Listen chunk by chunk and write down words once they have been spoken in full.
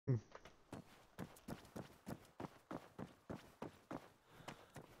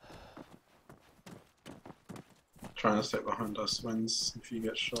Trying to stay behind us wins if you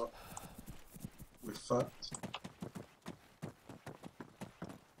get shot with fact.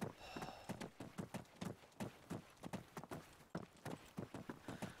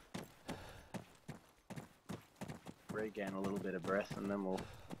 Regain a little bit of breath and then we'll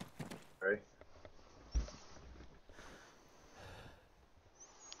through.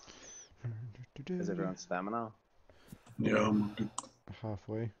 Is everyone stamina? Yeah, I'm good.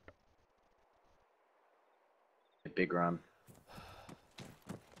 Halfway. A big run.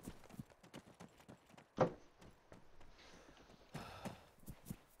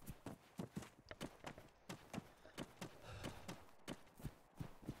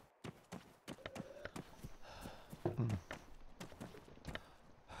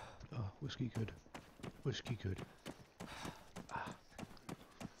 Oh, whiskey good. Whiskey good.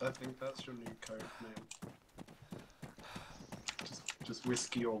 I think that's your new code name. Just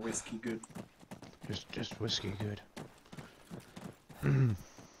whiskey or whiskey good. Just whiskey good.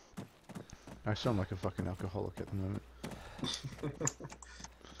 I sound like a fucking alcoholic at the moment.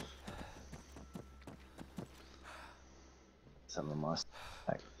 Some of my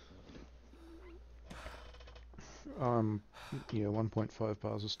Yeah, 1.5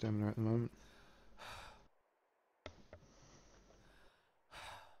 bars of stamina at the moment.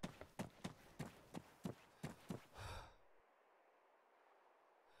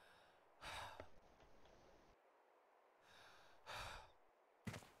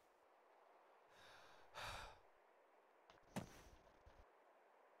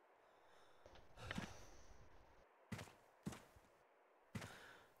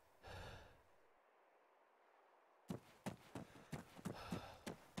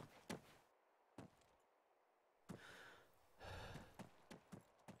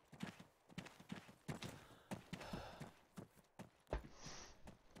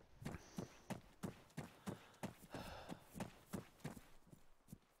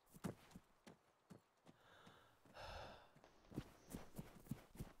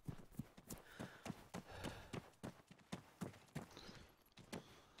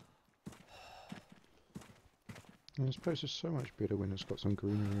 And this place is so much better when it's got some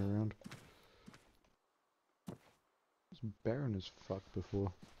greenery around. It's barren as fuck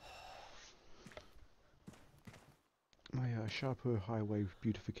before. My Shapur highway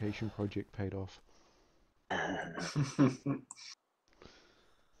beautification project paid off.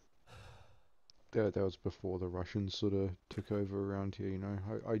 That was before the Russians sort of took over around here, you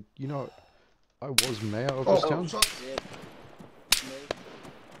know. I was mayor of this town.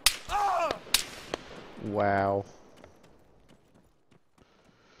 Wow.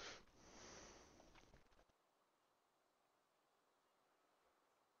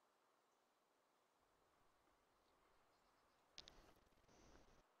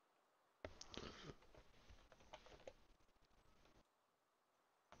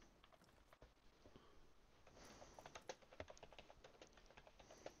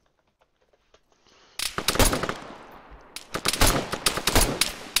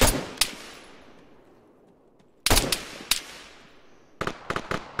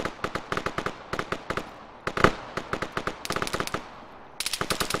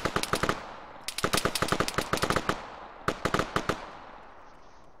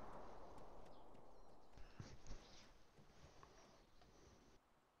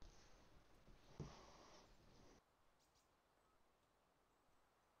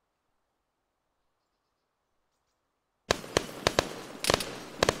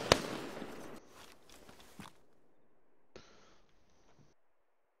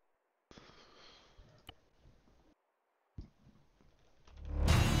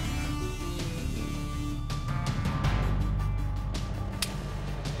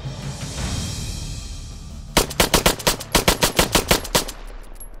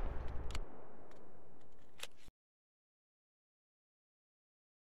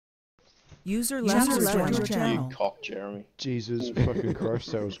 User left your channel. You cock, Jeremy. Jesus fucking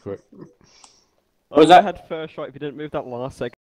Christ, that was quick. Was that? I had first shot if you didn't move that last second.